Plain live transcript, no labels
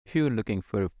If you're looking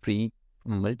for a free,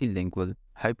 multilingual,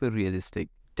 hyper-realistic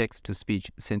text-to-speech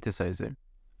synthesizer,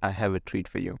 I have a treat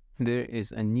for you. There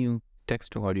is a new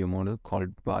text-to-audio model called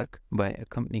Bark by a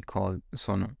company called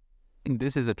Suno.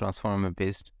 This is a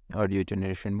transformer-based audio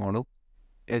generation model.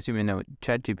 As you may know,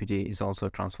 ChatGPT is also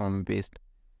a transformer-based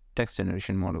text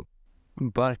generation model.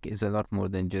 Bark is a lot more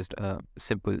than just a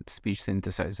simple speech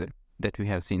synthesizer that we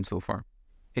have seen so far.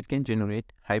 It can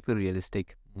generate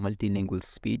hyper-realistic, multilingual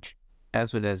speech,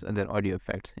 as well as other audio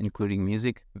effects, including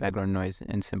music, background noise,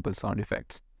 and simple sound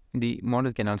effects. The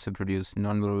model can also produce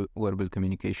non-verbal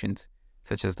communications,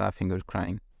 such as laughing or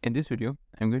crying. In this video,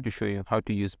 I'm going to show you how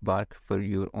to use Bark for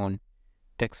your own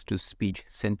text-to-speech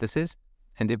synthesis,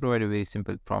 and they provide a very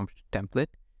simple prompt template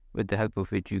with the help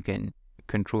of which you can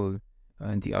control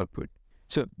the output.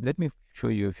 So let me show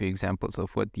you a few examples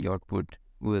of what the output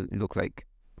will look like,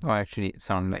 or actually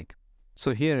sound like.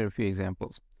 So here are a few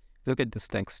examples. Look at this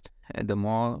text. The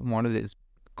model is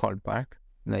called Bark,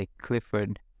 like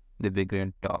Clifford the Big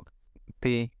Red Dog.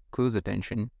 Pay close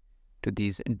attention to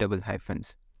these double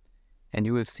hyphens, and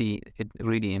you will see it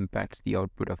really impacts the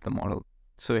output of the model.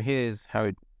 So here's how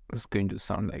it is going to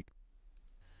sound like.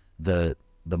 The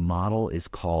model is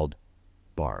called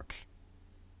Bark,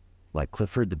 like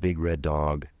Clifford the Big Red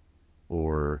Dog,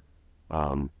 or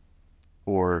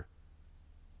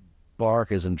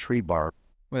bark as in tree bark.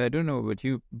 Well, I don't know about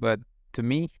you, but to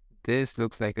me, this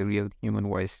looks like a real human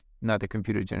voice, not a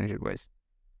computer-generated voice,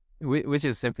 which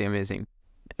is simply amazing.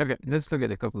 Okay, let's look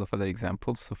at a couple of other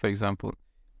examples. So, for example,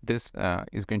 this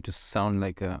is going to sound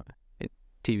like a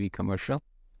TV commercial.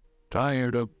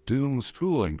 Tired of doom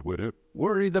scrolling Twitter?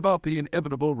 Worried about the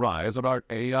inevitable rise of our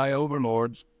AI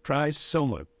overlords? Try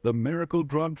Suno, the miracle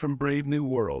drug from Brave New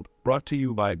World, brought to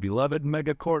you by beloved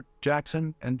Megacorp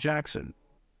Jackson & Jackson.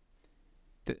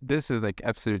 This is like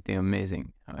absolutely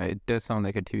amazing. It does sound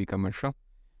like a TV commercial,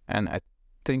 and I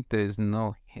think there's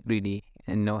no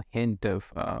hint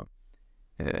of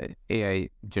AI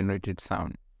generated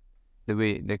sound the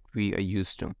way that we are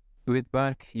used to. With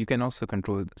Bark, you can also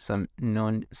control some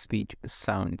non-speech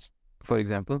sounds. For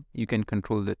example, you can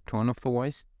control the tone of the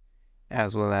voice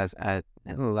as well as add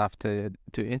laughter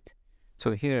to it.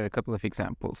 So here are a couple of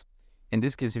examples. In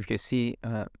this case, if you see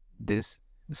this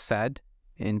sad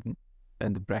in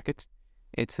the brackets,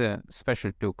 it's a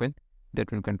special token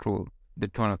that will control the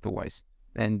tone of the voice.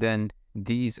 And then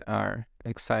these are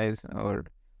like sighs or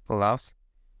laughs.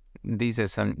 These are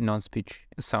some non-speech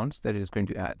sounds that it is going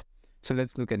to add. So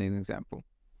let's look at an example.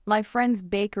 My friend's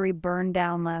bakery burned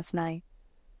down last night.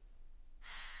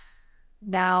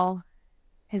 Now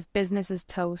his business is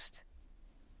toast.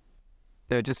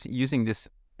 They're just using this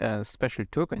special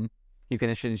token. You can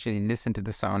essentially listen to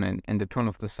the sound and the tone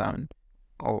of the sound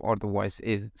or the voice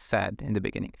is sad in the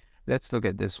beginning. Let's look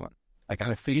at this one. I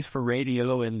got a face for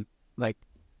radio and like,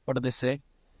 what do they say?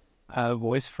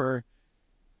 Voice for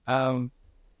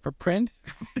print.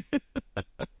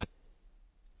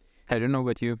 I don't know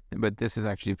about you, but this is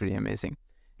actually pretty amazing.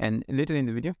 And later in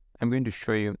the video, I'm going to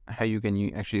show you how you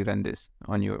can actually run this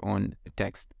on your own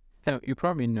text. Now, you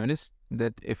probably noticed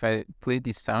that if I play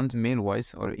these sounds, male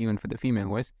voice, or even for the female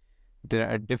voice, there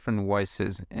are different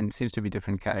voices and seems to be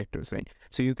different characters, right?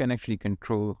 So you can actually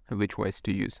control which voice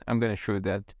to use. I'm going to show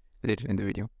that later in the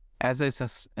video. As I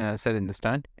said in the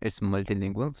start, it's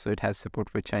multilingual, so it has support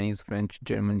for Chinese, French,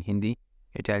 German, Hindi,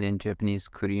 Italian, Japanese,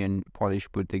 Korean,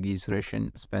 Polish, Portuguese,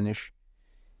 Russian, Spanish,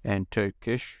 and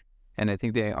Turkish. And I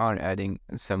think they are adding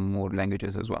some more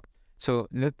languages as well. So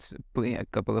let's play a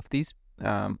couple of these.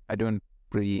 I don't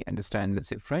really understand, let's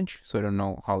say, French, so I don't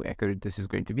know how accurate this is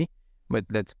going to be, but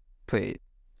let's play it.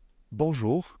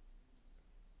 Bonjour.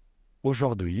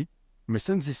 Aujourd'hui, nous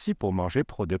sommes ici pour manger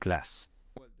pour deux classes.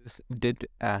 Well, this did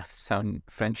sound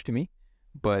French to me,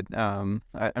 but I'm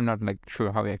not like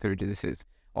sure how accurate this is.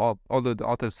 Although the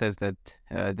author says that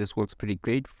this works pretty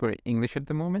great for English at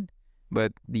the moment,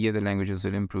 but the other languages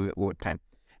will improve over time.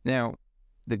 Now,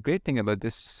 the great thing about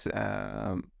this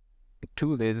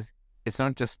tool is it's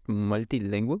not just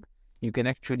multilingual. You can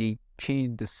actually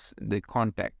change the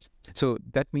context. So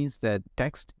that means that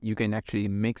text, you can actually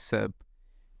mix up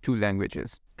two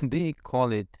languages. They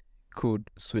call it code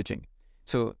switching.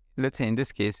 So let's say in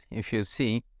this case, if you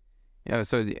see,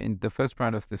 in the first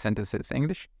part of the sentence is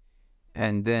English,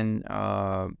 and then,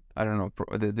 I don't know,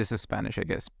 this is Spanish, I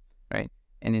guess, right?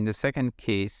 And in the second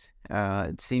case,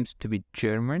 it seems to be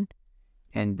German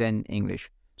and then English.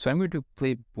 So I'm going to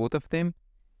play both of them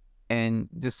and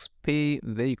just pay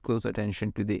very close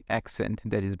attention to the accent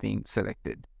that is being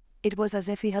selected. It was as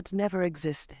if he had never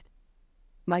existed.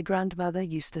 My grandmother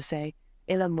used to say,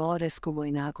 El amor es como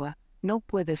en agua, no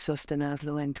puedes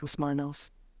sostenerlo en tus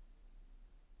manos.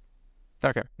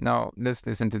 Okay, now let's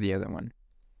listen to the other one.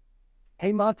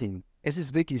 Hey Martin, es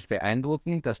ist wirklich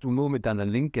beeindruckend, dass du nur mit deiner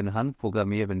linken Hand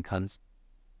programmieren kannst.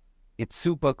 It's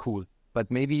super cool, but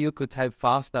maybe you could type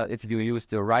faster if you use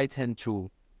the right-hand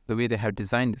tool. The way they have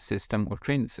designed the system or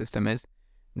trained the system is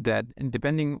that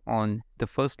depending on the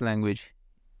first language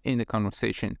in the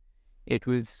conversation, it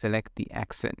will select the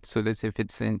accent. So let's say if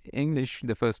it's in English,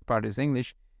 the first part is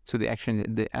English, so the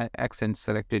accent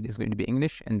selected is going to be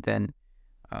English, and then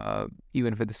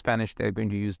even for the Spanish, they're going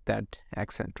to use that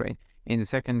accent, right? In the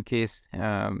second case,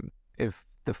 if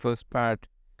the first part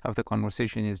of the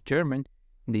conversation is German,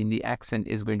 then the accent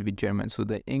is going to be German. So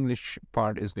the English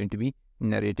part is going to be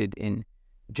narrated in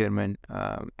German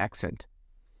accent.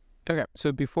 Okay,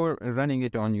 so before running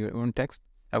it on your own text,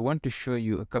 I want to show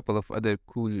you a couple of other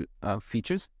cool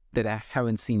features that I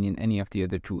haven't seen in any of the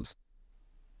other tools.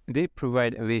 They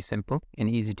provide a very simple and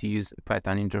easy to use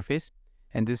Python interface,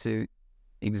 and this is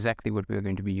exactly what we're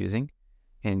going to be using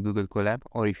in Google Colab,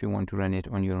 or if you want to run it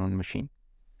on your own machine.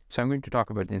 So I'm going to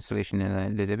talk about the installation in a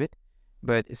little bit,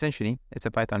 but essentially it's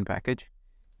a Python package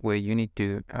where you need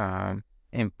to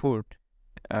import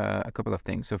a couple of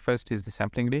things. So first is the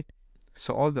sampling rate.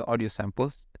 So all the audio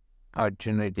samples are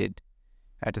generated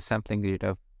at a sampling rate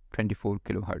of 24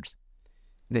 kilohertz.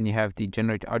 Then you have the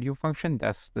generate audio function.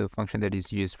 That's the function that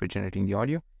is used for generating the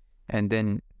audio. And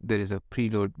then there is a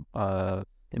preload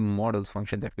models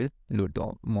function that will load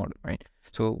the model, right?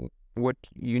 So what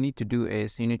you need to do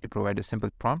is you need to provide a simple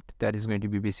prompt that is going to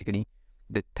be basically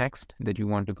the text that you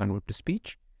want to convert to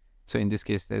speech. So in this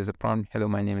case, there is a prompt, hello,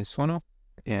 my name is Suno,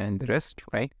 and the rest,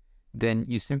 right? Then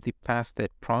you simply pass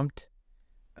that prompt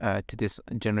to this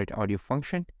generate audio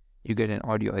function. You get an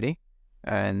audio array,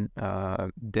 and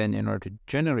then in order to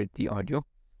generate the audio,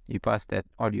 you pass that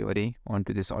audio array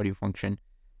onto this audio function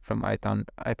from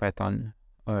IPython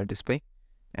display,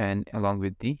 and along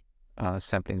with the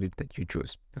sampling rate that you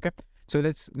choose. Okay, so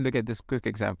let's look at this quick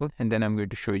example, and then I'm going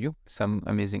to show you some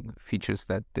amazing features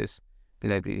that this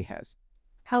library has.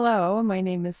 Hello, my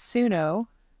name is Suno,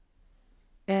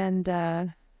 and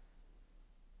I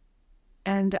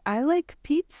like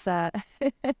pizza.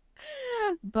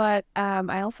 But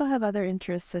I also have other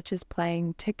interests such as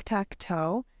playing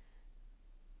tic-tac-toe.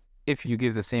 If you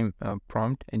give the same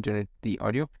prompt and generate the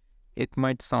audio, it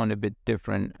might sound a bit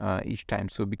different each time.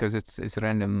 So because it's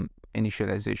random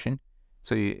initialization,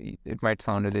 so it might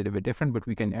sound a little bit different, but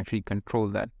we can actually control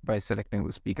that by selecting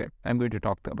the speaker. I'm going to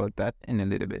talk about that in a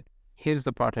little bit. Here's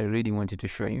the part I really wanted to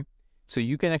show you. So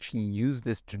you can actually use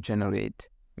this to generate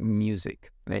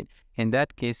music, right? In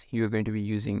that case, you're going to be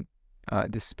using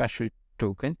this special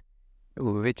token,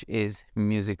 which is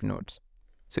music notes.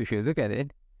 So if you look at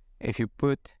it, if you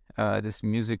put this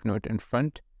music note in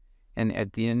front and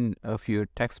at the end of your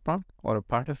text prompt or a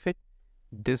part of it,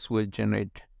 this will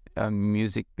generate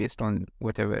music based on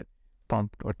whatever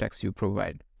prompt or text you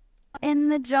provide. In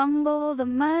the jungle, the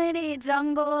mighty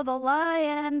jungle, the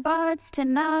lion barks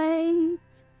tonight.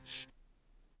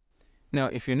 Now,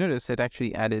 if you notice, it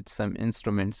actually added some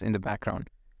instruments in the background,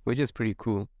 which is pretty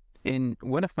cool. In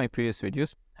one of my previous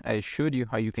videos, I showed you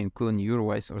how you can clone your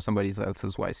voice or somebody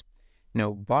else's voice.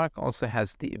 Now, Bark also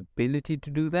has the ability to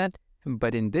do that,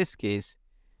 but in this case,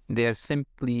 they are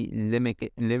simply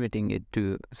limiting it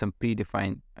to some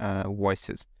predefined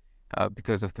voices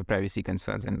because of the privacy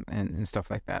concerns and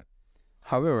stuff like that.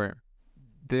 However,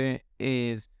 there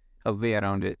is a way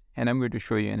around it, and I'm going to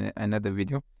show you in another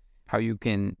video how you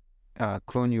can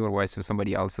clone your voice or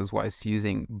somebody else's voice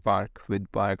using Bark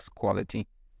with Bark's quality.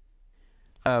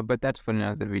 But that's for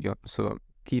another video, so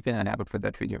keep an eye out for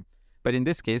that video. But in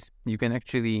this case, you can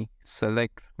actually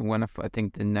select one of, I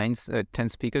think, the 10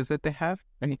 speakers that they have,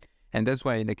 right? And that's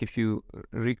why, like, if you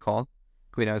recall,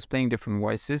 when I was playing different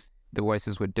voices, the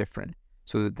voices were different.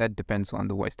 So that depends on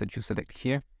the voice that you select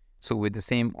here. So with the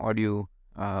same audio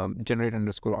generate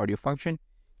underscore audio function,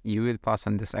 you will pass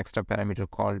on this extra parameter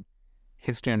called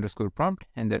history underscore prompt,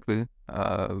 and that will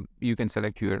you can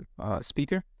select your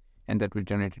speaker, and that will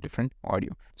generate a different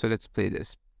audio. So let's play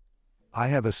this. I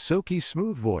have a silky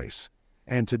smooth voice,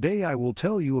 and today I will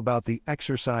tell you about the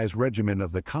exercise regimen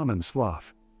of the common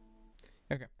sloth.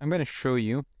 Okay, I'm going to show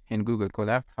you in Google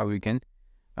Colab how we can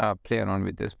play around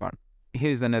with this part.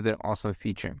 Here's another awesome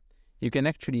feature. You can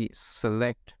actually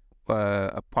select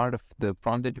a part of the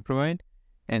prompt that you provide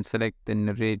and select the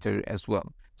narrator as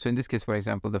well. So in this case, for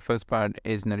example, the first part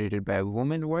is narrated by a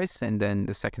woman's voice, and then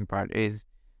the second part is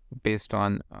based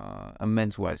on a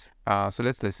man's voice. So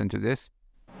let's listen to this.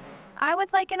 I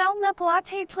would like an almond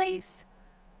latte, please.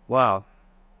 Wow,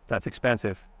 that's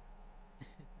expensive.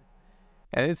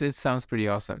 And it sounds pretty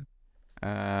awesome,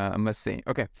 I must say.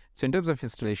 Okay, so in terms of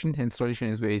installation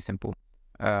is very simple.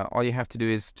 all you have to do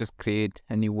is just create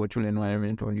a new virtual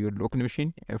environment on your local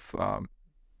machine if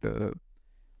the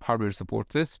hardware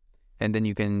supports this, and then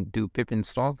you can do pip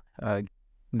install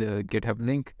the GitHub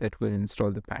link that will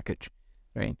install the package,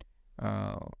 right?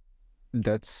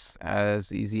 That's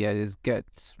as easy as it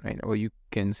gets, right? Or you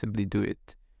can simply do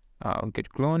it git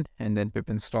clone and then pip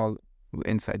install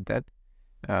inside that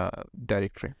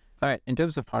directory. All right, in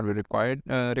terms of hardware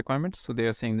requirements, so they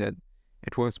are saying that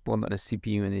it works both on a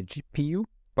CPU and a GPU.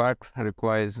 Bark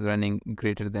requires running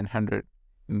greater than 100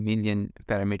 million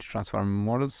parameter transformer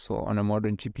models. So on a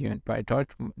modern GPU and PyTorch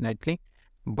nightly,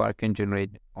 Bark can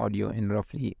generate audio in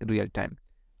roughly real time.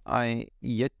 I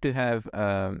yet to have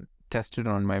tested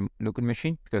on my local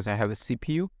machine because I have a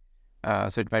CPU,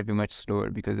 so it might be much slower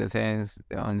because as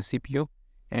on the CPU,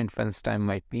 inference time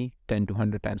might be 10 to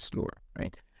 100 times slower,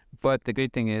 right? But the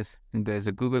great thing is there's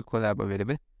a Google Collab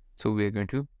available, so we're going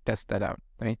to test that out,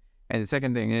 right? And the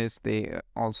second thing is they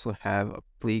also have a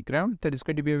playground that is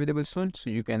going to be available soon, so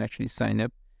you can actually sign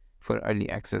up for early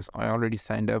access. I already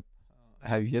signed up. I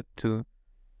have yet to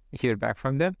hear back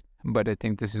from them, but I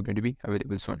think this is going to be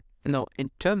available soon. Now, in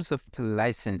terms of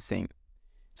licensing,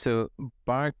 so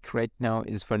Bark right now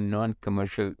is for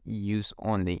non-commercial use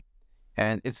only,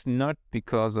 and it's not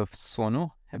because of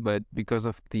Suno, but because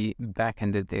of the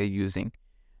backend that they're using.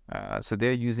 So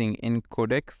they're using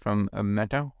encodec from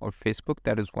Meta or Facebook.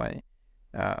 That is why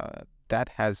that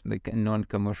has like a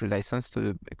non-commercial license.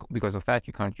 So because of that,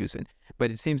 you can't use it.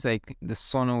 But it seems like the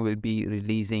Suno will be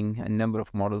releasing a number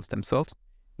of models themselves,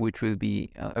 which will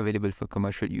be available for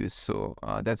commercial use. So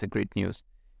that's a great news,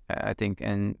 I think.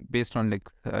 And based on like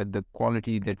the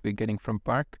quality that we're getting from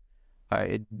Bark,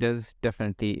 it does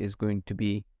definitely is going to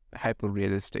be hyper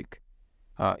realistic,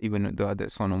 even the other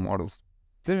Suno models.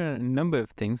 There are a number of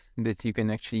things that you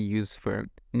can actually use for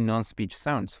non-speech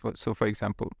sounds. So for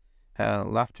example,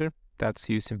 laughter, that's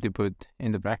you simply put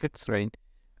in the brackets, right?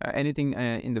 Anything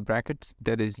in the brackets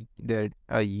that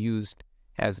are used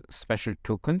as special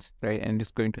tokens, right? And it's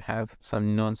going to have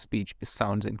some non-speech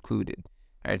sounds included,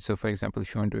 right? So for example,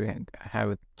 if you want to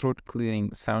have a throat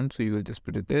clearing sound, so you will just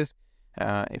put it this.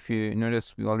 If you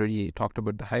notice, we already talked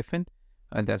about the hyphen.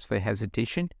 That's for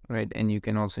hesitation, right? And you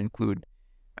can also include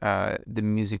the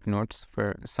music notes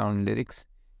for sound lyrics.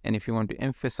 And if you want to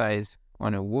emphasize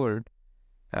on a word,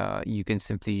 you can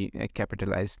simply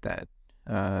capitalize that.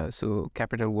 So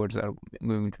capital words are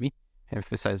going to be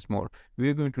emphasized more.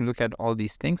 We're going to look at all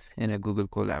these things in a Google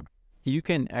Colab. You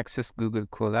can access Google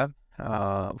Colab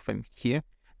from here.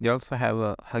 They also have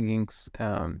a Hugging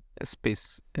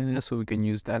space, so we can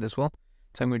use that as well.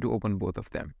 So I'm going to open both of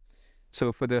them.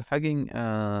 So for the Hugging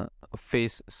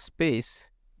Face space,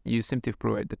 you simply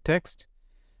provide the text,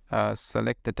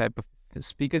 select the type of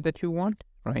speaker that you want,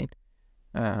 right?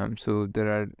 So there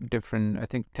are different, I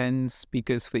think 10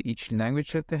 speakers for each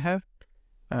language that they have.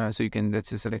 So you can, let's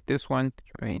just select this one,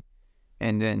 right?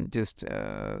 And then just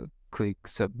click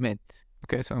submit.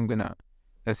 Okay, so I'm gonna,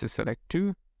 let's just select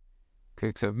 2,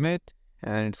 click submit,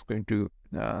 and it's going to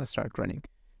start running.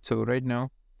 So right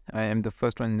now, I am the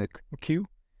first one in the queue,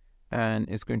 and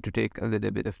it's going to take a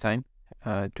little bit of time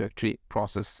to actually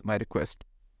process my request.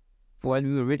 While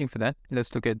we were waiting for that,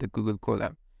 let's look at the Google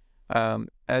Colab.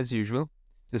 As usual,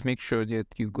 just make sure that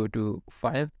you go to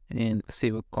File and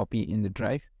save a copy in the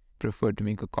drive. Prefer to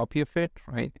make a copy of it,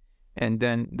 right? And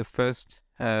then the first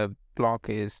block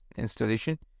is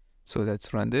installation. So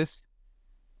let's run this.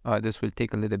 This will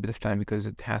take a little bit of time because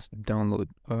it has to download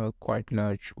quite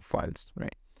large files,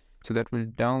 right? So that will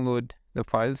download the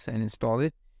files and install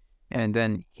it. And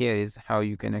then here is how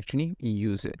you can actually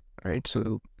use it, right?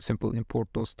 So simple import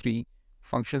those 3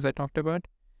 functions I talked about.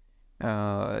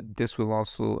 This will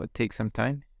also take some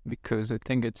time because I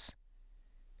think it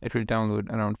will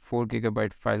download around 4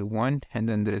 gigabyte file 1, and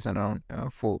then there is around 2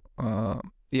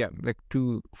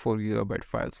 4 gigabyte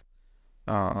files.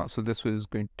 So this is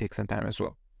going to take some time as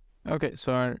well. Okay,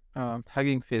 so our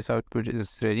Hugging Face output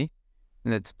is ready.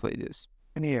 Let's play this.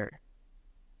 In here.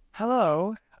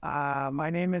 Hello, my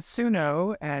name is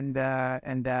Suno, and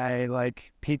I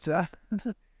like pizza.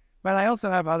 But I also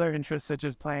have other interests such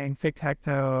as playing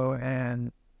tic-tac-toe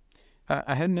and...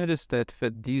 I have noticed that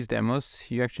for these demos,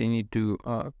 you actually need to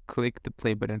click the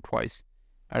play button twice.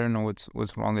 I don't know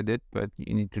what's wrong with it, but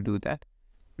you need to do that.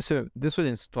 So this will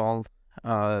install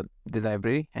the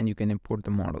library, and you can import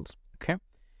the models, okay?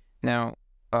 Now,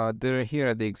 here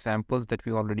are the examples that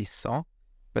we already saw,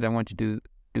 but I want to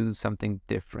do something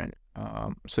different.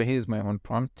 So here's my own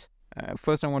prompt.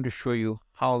 First, I want to show you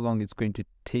how long it's going to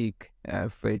take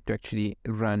for it to actually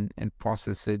run and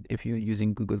process it if you're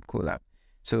using Google Colab.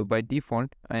 So by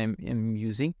default, I am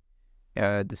using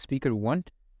the speaker 1,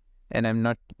 and I'm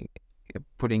not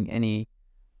putting any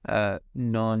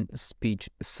non-speech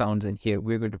sounds in here.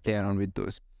 We're going to play around with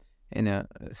those in a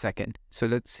second. So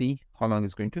let's see how long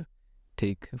it's going to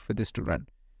take for this to run.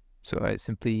 So I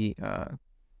simply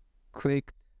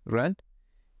click run,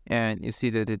 and you see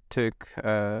that it took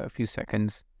a few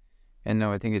seconds, and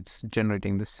now I think it's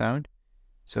generating the sound.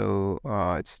 So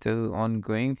it's still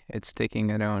ongoing. It's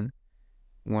taking around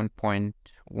 1.1,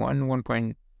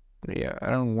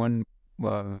 around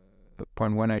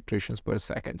 1.1 iterations per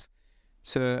second.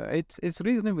 So it's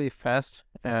reasonably fast,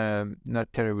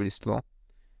 not terribly slow,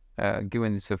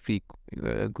 given it's a free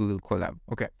Google Collab.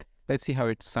 Okay, let's see how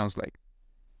it sounds like.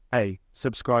 Hey,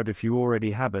 subscribe if you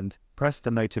already haven't. Press the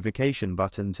notification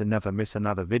button to never miss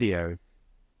another video.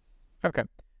 Okay,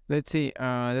 let's see.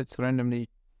 Let's randomly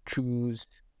choose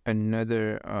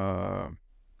another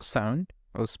sound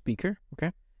or speaker.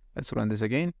 Okay, let's run this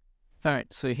again. All right,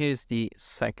 so here's the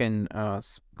second or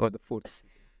the fourth.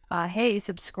 Hey,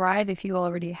 subscribe if you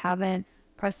already haven't.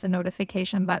 Press the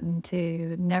notification button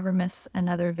to never miss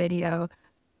another video.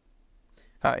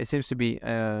 It seems to be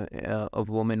a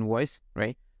woman voice,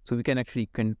 right? So we can actually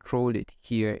control it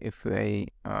here if I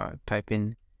type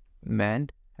in man,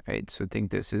 right? So I think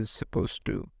this is supposed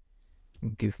to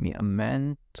give me a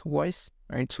man's voice,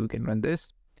 right? So we can run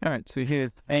this. All right, so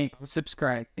here's... Hey,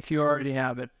 subscribe if you already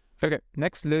have it. Okay,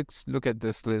 next let's look at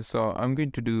this list. So I'm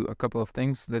going to do a couple of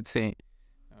things. Let's say,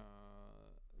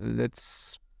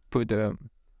 let's put a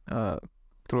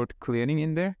throat clearing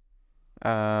in there.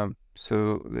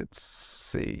 So let's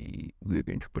say we're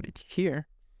going to put it here.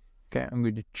 Okay, I'm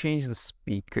going to change the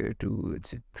speaker to, let's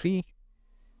say, 3.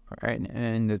 All right,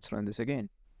 and let's run this again.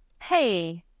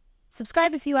 Hey,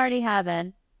 subscribe if you already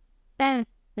haven't. And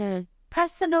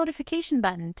press the notification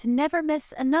button to never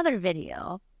miss another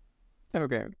video.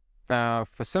 Okay,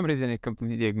 for some reason it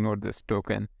completely ignored this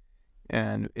token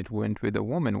and it went with a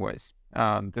woman voice.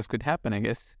 This could happen, I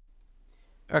guess.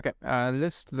 Okay,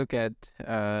 let's look at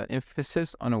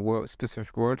emphasis on a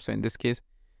specific word. So in this case,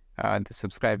 the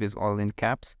subscribe is all in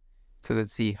caps. So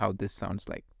let's see how this sounds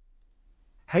like.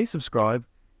 Hey, subscribe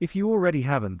if you already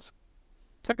haven't.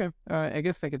 Okay, I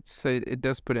guess like it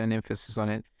does put an emphasis on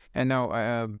it. And now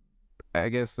I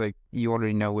guess like you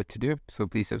already know what to do. So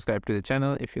please subscribe to the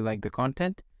channel if you like the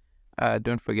content.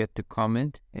 Don't forget to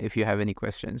comment if you have any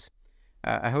questions.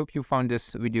 I hope you found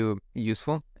this video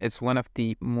useful. It's one of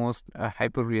the most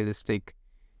hyper-realistic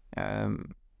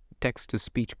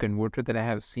text-to-speech converter that I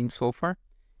have seen so far.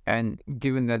 And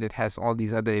given that it has all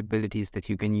these other abilities that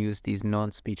you can use, these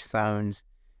non-speech sounds,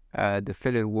 the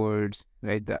filler words,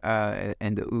 right,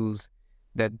 and the oohs,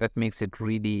 that makes it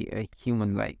really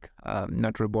human-like,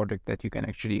 not robotic, that you can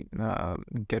actually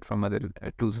get from other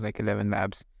tools like 11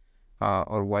 Labs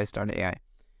or Y-Start.ai.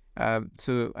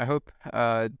 So I hope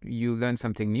you learned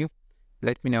something new.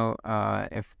 Let me know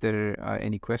if there are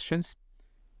any questions.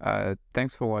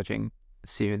 Thanks for watching.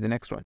 See you in the next one.